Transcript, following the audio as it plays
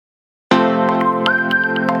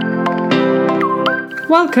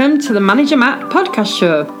Welcome to the Manager Matt podcast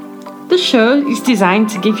show. The show is designed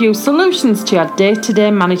to give you solutions to your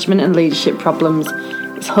day-to-day management and leadership problems.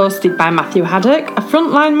 It's hosted by Matthew Haddock, a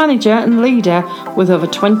frontline manager and leader with over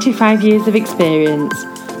 25 years of experience.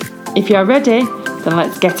 If you're ready, then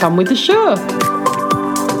let's get on with the show.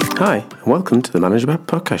 Hi, and welcome to the Manager Matt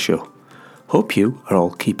podcast show. Hope you are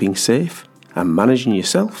all keeping safe and managing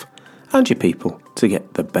yourself and your people to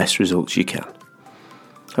get the best results you can.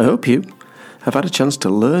 I hope you have had a chance to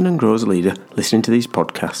learn and grow as a leader listening to these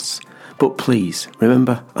podcasts. But please,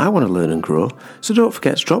 remember, I want to learn and grow, so don't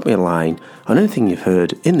forget to drop me a line on anything you've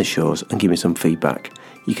heard in the shows and give me some feedback.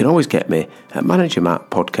 You can always get me at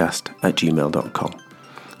managermattpodcast@gmail.com.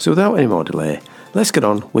 So without any more delay, let's get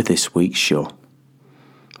on with this week's show.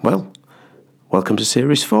 Well, welcome to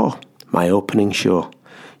Series 4, my opening show.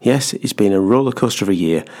 Yes, it's been a roller coaster of a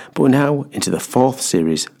year, but we're now into the 4th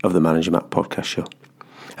series of the Manager Matt podcast show.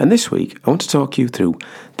 And this week, I want to talk you through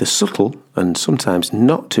the subtle and sometimes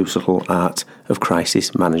not too subtle art of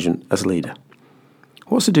crisis management as a leader.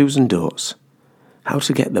 What's the do's and don'ts? How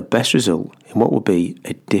to get the best result in what will be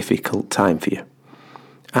a difficult time for you.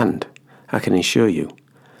 And I can assure you,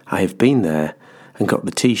 I have been there and got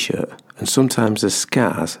the t-shirt and sometimes the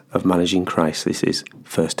scars of managing crises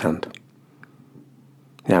firsthand.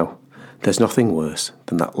 Now, there's nothing worse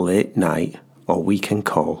than that late night or weekend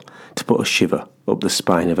call to put a shiver up the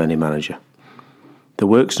spine of any manager. The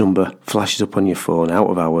works number flashes up on your phone out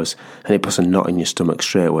of hours and it puts a knot in your stomach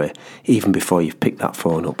straight away, even before you've picked that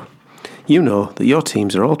phone up. You know that your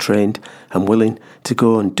teams are all trained and willing to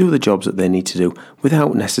go and do the jobs that they need to do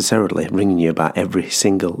without necessarily ringing you about every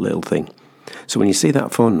single little thing. So when you see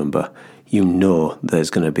that phone number, you know there's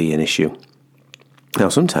going to be an issue. Now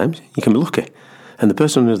sometimes you can be lucky and the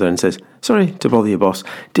person on the other end says, "Sorry to bother you, boss,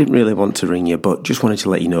 didn't really want to ring you, but just wanted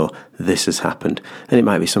to let you know this has happened." And it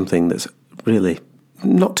might be something that's really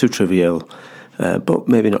not too trivial, but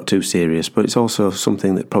maybe not too serious, but it's also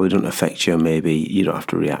something that probably doesn't affect you, and maybe you don't have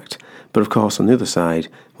to react. But of course, on the other side,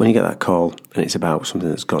 when you get that call and it's about something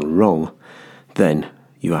that's gone wrong, then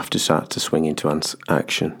you have to start to swing into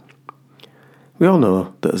action. We all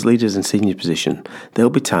know that as leaders in senior position,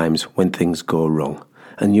 there'll be times when things go wrong,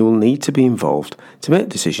 and you will need to be involved to make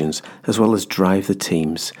decisions as well as drive the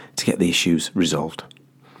teams to get the issues resolved.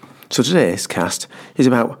 So today's cast is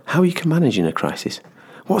about how you can manage in a crisis.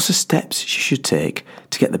 What's the steps you should take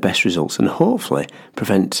to get the best results and hopefully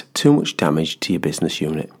prevent too much damage to your business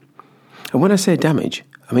unit. And when I say damage,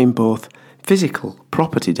 I mean both physical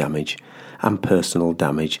property damage and personal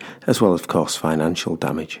damage, as well as, of course, financial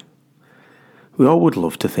damage. We all would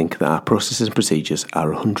love to think that our processes and procedures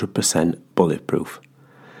are 100% bulletproof.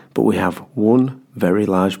 But we have one very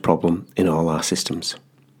large problem in all our systems.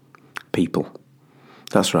 People.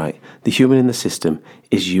 That's right, the human in the system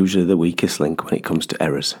is usually the weakest link when it comes to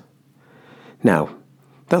errors. Now,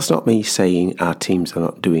 that's not me saying our teams are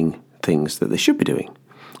not doing things that they should be doing.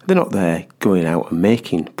 They're not there going out and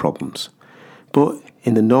making problems. But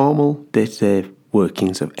in the normal day-to-day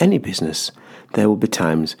workings of any business, there will be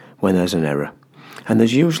times when there's an error. And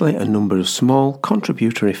there's usually a number of small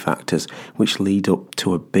contributory factors which lead up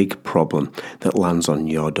to a big problem that lands on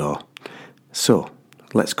your door. So,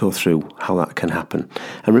 let's go through how that can happen.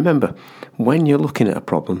 And remember, when you're looking at a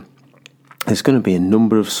problem, there's going to be a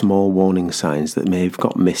number of small warning signs that may have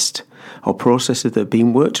got missed, or processes that have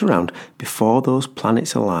been worked around before those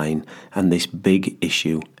planets align and this big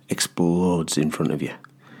issue explodes in front of you.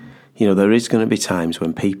 You know, there is going to be times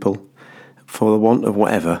when people, for the want of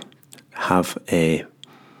whatever, have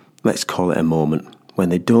let's call it a moment, when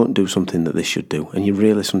they don't do something that they should do, and you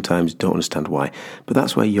really sometimes don't understand why. But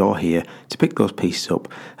that's where you're here to pick those pieces up,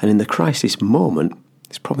 and in the crisis moment,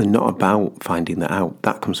 it's probably not about finding that out.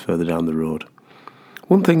 That comes further down the road.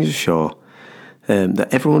 One thing is sure,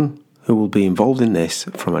 that everyone who will be involved in this,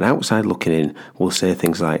 from an outside looking in, will say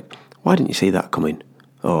things like, "Why didn't you see that coming?"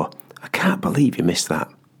 Or, "I can't believe you missed that."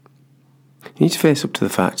 You need to face up to the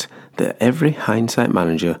fact that every hindsight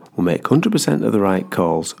manager will make 100% of the right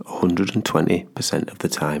calls 120% of the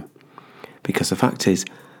time. Because the fact is,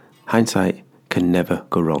 hindsight can never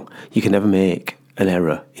go wrong. You can never make an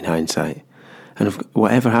error in hindsight. And if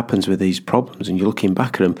whatever happens with these problems and you're looking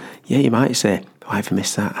back at them, yeah, you might say, "Oh, I've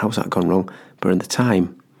missed that, how's that gone wrong?" But in the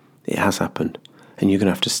time, it has happened. And you're going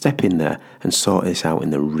to have to step in there and sort this out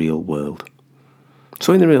in the real world.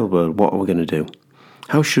 So in the real world, what are we going to do?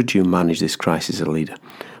 How should you manage this crisis as a leader?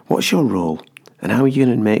 What's your role? And how are you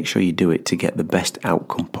going to make sure you do it to get the best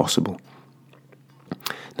outcome possible?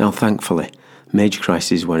 Now, thankfully, major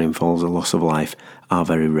crises where it involves a loss of life are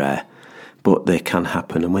very rare, but they can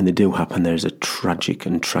happen. And when they do happen, there is a tragic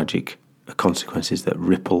consequences that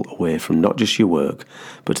ripple away from not just your work,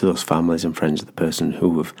 but to those families and friends of the person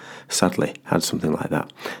who have sadly had something like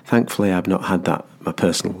that. Thankfully, I've not had that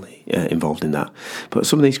personally involved in that. But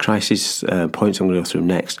some of these crisis points I'm going to go through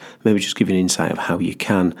next, maybe just give you an insight of how you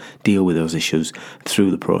can deal with those issues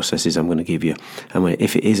through the processes I'm going to give you. And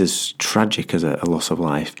if it is as tragic as a loss of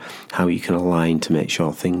life, how you can align to make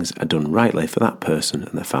sure things are done rightly for that person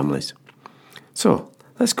and their families. So,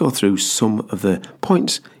 let's go through some of the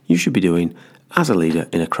points you should be doing as a leader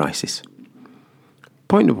in a crisis.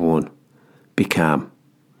 Point number 1, be calm.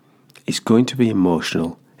 It's going to be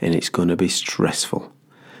emotional and it's going to be stressful,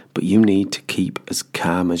 but you need to keep as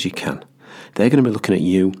calm as you can. They're going to be looking at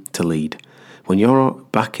you to lead. When you're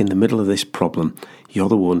back in the middle of this problem, you're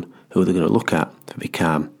the one who they're going to look at to be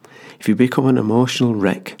calm. If you become an emotional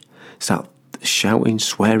wreck, start shouting,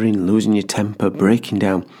 swearing, losing your temper, breaking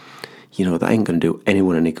down, that ain't going to do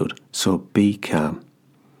anyone any good. So be calm.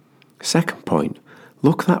 Second point,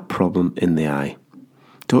 look that problem in the eye.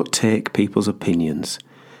 Don't take people's opinions.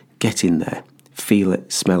 Get in there, feel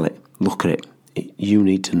it, smell it, look at it. You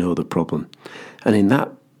need to know the problem. And in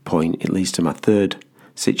that point, it leads to my third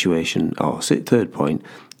point,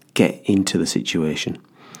 get into the situation.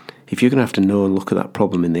 If you're going to have to know and look at that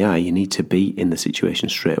problem in the eye, you need to be in the situation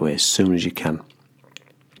straight away as soon as you can.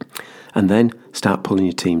 And then start pulling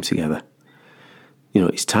your team together.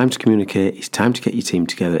 It's time to communicate, it's time to get your team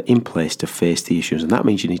together in place to face the issues, and that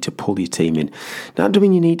means you need to pull your team in. That doesn't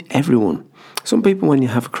mean you need everyone. Some people, when you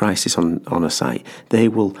have a crisis on a site, they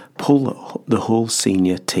will pull the whole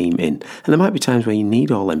senior team in. And there might be times where you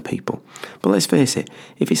need all them people. But let's face it,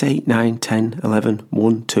 if it's 8, 9, 10, 11,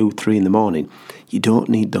 1, 2, 3 in the morning, you don't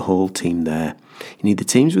need the whole team there. You need the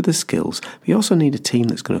teams with the skills, but you also need a team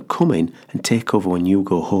that's going to come in and take over when you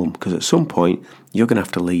go home, because at some point you're going to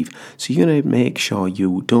have to leave. So you're going to make sure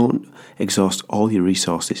you don't exhaust all your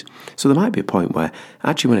resources. So there might be a point where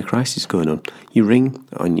actually when a crisis is going on, you ring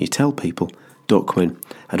and you tell people, don't come in.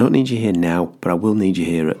 I don't need you here now, but I will need you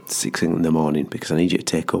here at 6 in the morning because I need you to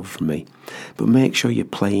take over from me. But make sure you're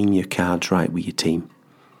playing your cards right with your team.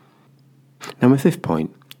 Now my fifth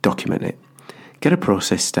point, document it. Get a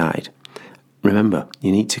process started. Remember,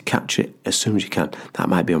 you need to capture it as soon as you can. That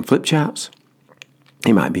might be on flip charts,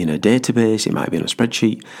 it might be in a database, it might be on a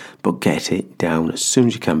spreadsheet, but get it down as soon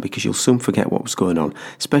as you can, because you'll soon forget what was going on,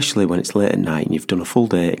 especially when it's late at night and you've done a full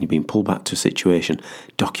day and you've been pulled back to a situation.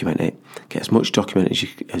 Document it. Get as much document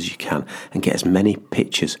as you can, and get as many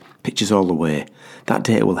pictures all the way. That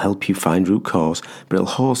data will help you find root cause, but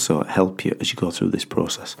it'll also help you as you go through this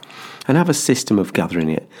process. And have a system of gathering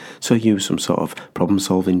it. So use some sort of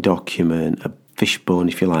problem-solving document, a fishbone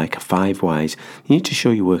if you like, a 5 whys. You need to show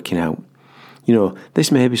you're working out.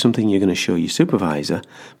 This may be something you're going to show your supervisor,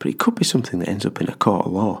 but it could be something that ends up in a court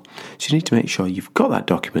of law. So you need to make sure you've got that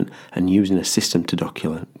document and using a system to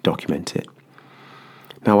document it.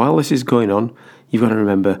 Now, while this is going on, you've got to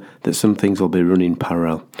remember that some things will be running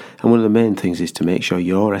parallel. And one of the main things is to make sure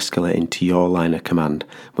you're escalating to your line of command.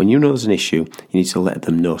 When you know there's an issue, you need to let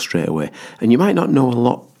them know straight away. And you might not know a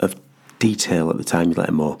lot of detail at the time you let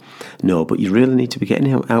them know, but you really need to be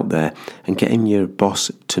getting out there and getting your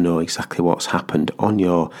boss to know exactly what's happened on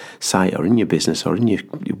your site or in your business or in your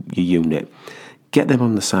unit. Get them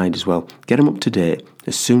on the side as well. Get them up to date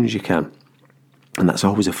as soon as you can. And that's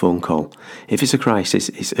always a phone call. If it's a crisis,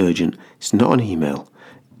 it's urgent. It's not an email.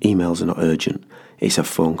 Emails are not urgent. It's a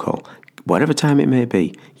phone call. Whatever time it may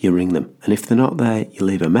be, you ring them. And if they're not there, you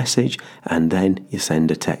leave a message and then you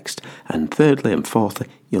send a text. And thirdly and fourthly,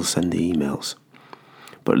 you'll send the emails.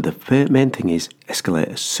 But the main thing is escalate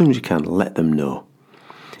as soon as you can, let them know.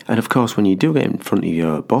 And of course, when you do get in front of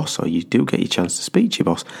your boss or you do get your chance to speak to your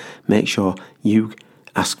boss, make sure you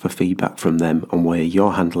ask for feedback from them on where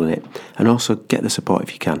you're handling it, and also get the support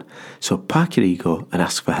if you can. So park your ego and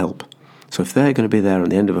ask for help. So if they're going to be there on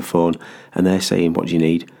the end of a phone and they're saying, what do you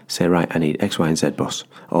need? Say, right, I need X, Y, and Z, boss.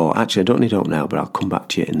 Or actually, I don't need help now, but I'll come back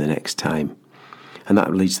to you in the next time. And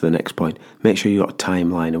that leads to the next point. Make sure you've got a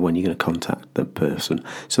timeline of when you're going to contact the person.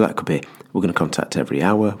 So that could be, we're going to contact every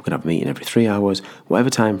hour, we're going to have a meeting every 3 hours, whatever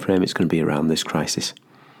time frame it's going to be around this crisis.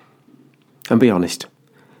 And be honest.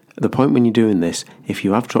 At the point when you're doing this, if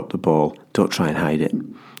you have dropped the ball, don't try and hide it.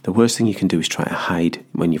 The worst thing you can do is try to hide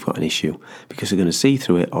when you've got an issue, because they're going to see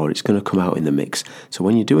through it or it's going to come out in the mix. So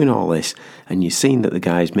when you're doing all this and you're seeing that the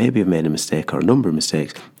guys maybe have made a mistake or a number of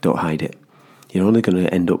mistakes, don't hide it. You're only going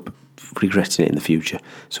to end up regretting it in the future.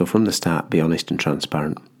 So from the start, be honest and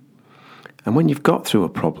transparent. And when you've got through a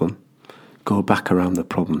problem, go back around the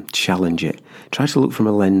problem, challenge it. Try to look from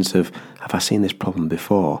a lens of, have I seen this problem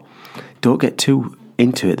before? Don't get too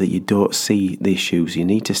into it that you don't see the issues. You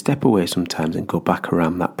need to step away sometimes and go back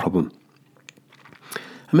around that problem.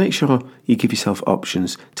 and make sure you give yourself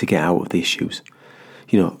options to get out of the issues.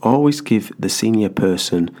 Always give the senior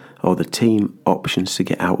person or the team options to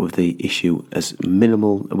get out of the issue with as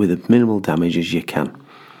minimal damage as you can.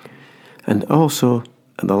 And also,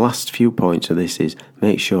 and the last few points of this is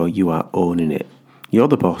make sure you are owning it. You're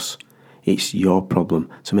the boss. It's your problem.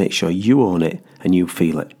 So make sure you own it and you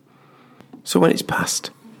feel it. So when it's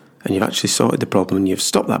passed and you've actually sorted the problem and you've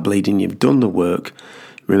stopped that bleeding, you've done the work,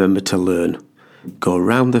 remember to learn. Go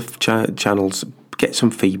around the channels, get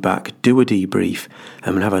some feedback, do a debrief,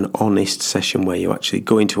 and have an honest session where you actually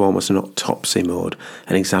go into almost an autopsy mode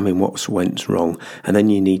and examine what went wrong. And then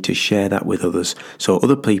you need to share that with others so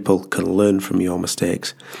other people can learn from your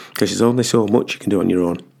mistakes, because there's only so much you can do on your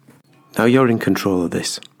own. Now you're in control of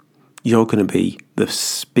this. You're going to be the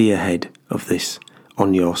spearhead of this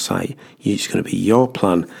on your site. It's going to be your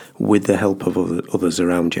plan with the help of others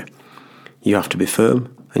around you. You have to be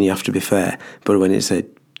firm and you have to be fair, but when it's a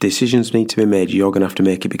decisions need to be made, you're going to have to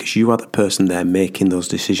make it, because you are the person there making those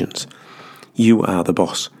decisions. You are the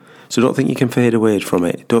boss. So don't think you can fade away from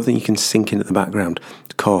it. Don't think you can sink into the background.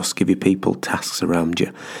 Of course, give your people tasks around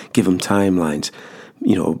you. Give them timelines.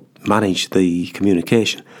 Manage the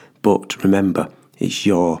communication. But remember, it's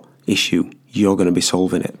your issue. You're going to be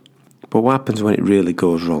solving it. But what happens when it really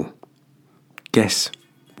goes wrong? Guess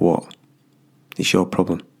what? It's your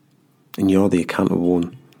problem. And you're the accountable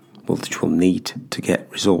one which will need to get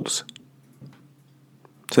results.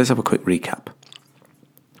 So let's have a quick recap.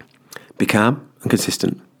 Be calm and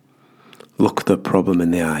consistent. Look the problem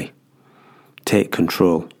in the eye. Take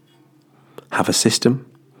control. Have a system.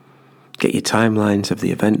 Get your timelines of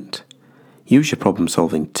the event. Use your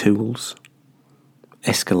problem-solving tools.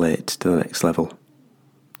 Escalate to the next level.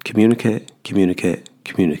 Communicate.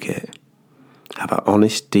 Have an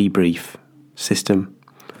honest debrief system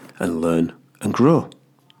and learn and grow.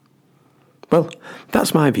 Well,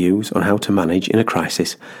 that's my views on how to manage in a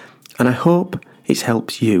crisis, and I hope it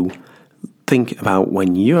helps you think about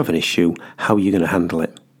when you have an issue, how you're going to handle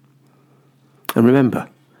it. And remember,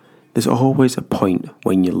 there's always a point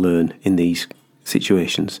when you learn in these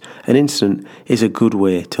situations. An incident is a good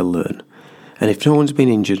way to learn. And if no one's been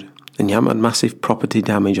injured, and you haven't had massive property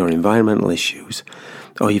damage or environmental issues,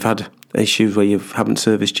 or you've had issues where you haven't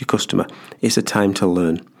serviced your customer, it's a time to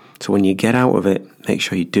learn. So when you get out of it, make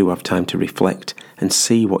sure you do have time to reflect and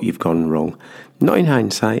see what you've gone wrong. Not in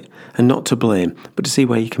hindsight and not to blame, but to see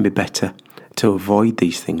where you can be better to avoid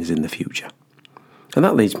these things in the future. And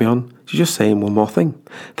that leads me on to just saying one more thing.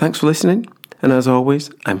 Thanks for listening. And as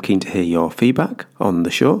always, I'm keen to hear your feedback on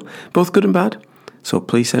the show, both good and bad. So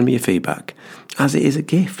please send me your feedback, as it is a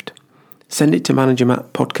gift. Send it to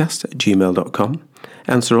managermattpodcast@gmail.com.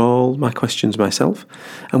 Answer all my questions myself,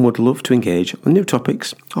 and would love to engage on new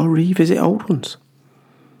topics or revisit old ones.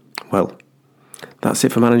 Well, that's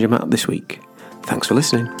it for Manager Matt this week. Thanks for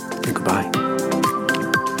listening, and goodbye.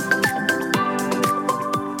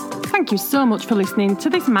 Thank you so much for listening to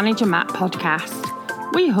this Manager Matt podcast.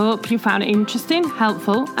 We hope you found it interesting,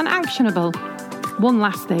 helpful and actionable. One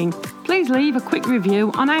last thing, please leave a quick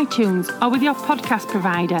review on iTunes or with your podcast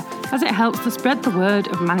provider, as it helps to spread the word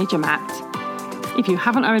of Manager Matt. If you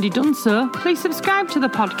haven't already done so, please subscribe to the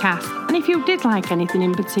podcast, and if you did like anything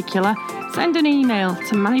in particular, send an email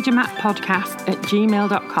to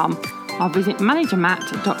managermattpodcast@gmail.com or visit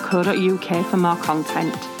managermatt.co.uk for more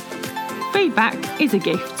content. Feedback is a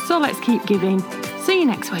gift, so let's keep giving. See you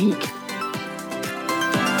next week.